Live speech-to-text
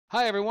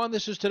Hi, everyone.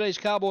 This is today's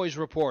Cowboys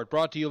Report,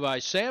 brought to you by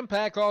Sam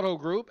Pack Auto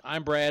Group.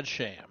 I'm Brad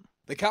Sham.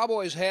 The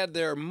Cowboys had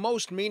their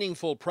most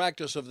meaningful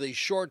practice of the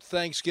short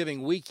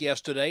Thanksgiving week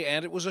yesterday,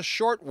 and it was a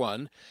short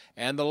one.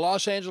 And the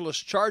Los Angeles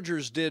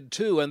Chargers did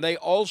too, and they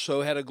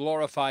also had a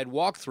glorified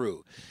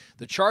walkthrough.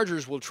 The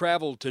Chargers will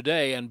travel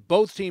today, and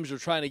both teams are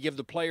trying to give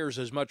the players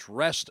as much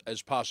rest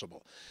as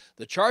possible.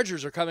 The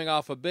Chargers are coming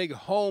off a big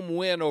home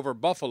win over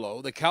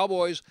Buffalo. The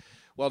Cowboys,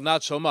 well,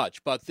 not so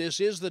much, but this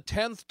is the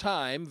 10th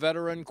time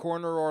veteran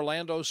corner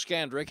Orlando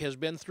Scandrick has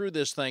been through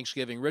this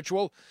Thanksgiving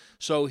ritual,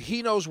 so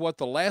he knows what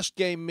the last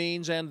game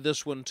means and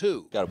this one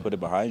too. Got to put it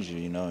behind you,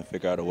 and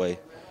figure out a way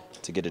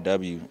to get a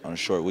W on a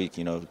short week.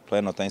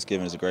 Playing on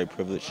Thanksgiving is a great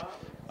privilege.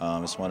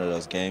 It's one of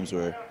those games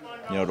where,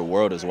 the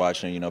world is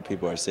watching.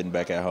 People are sitting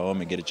back at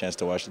home and get a chance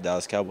to watch the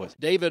Dallas Cowboys.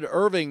 David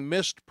Irving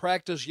missed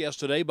practice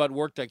yesterday but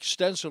worked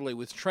extensively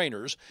with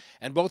trainers,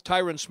 and both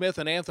Tyron Smith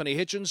and Anthony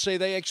Hitchens say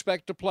they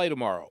expect to play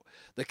tomorrow.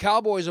 The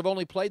Cowboys have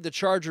only played the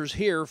Chargers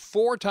here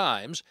 4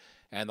 times,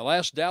 and the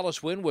last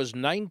Dallas win was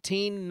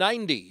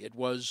 1990. It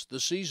was the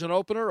season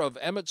opener of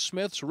Emmitt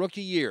Smith's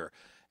rookie year,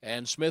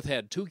 and Smith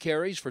had 2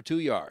 carries for 2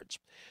 yards.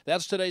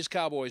 That's today's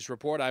Cowboys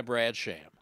Report. I'm Brad Sham.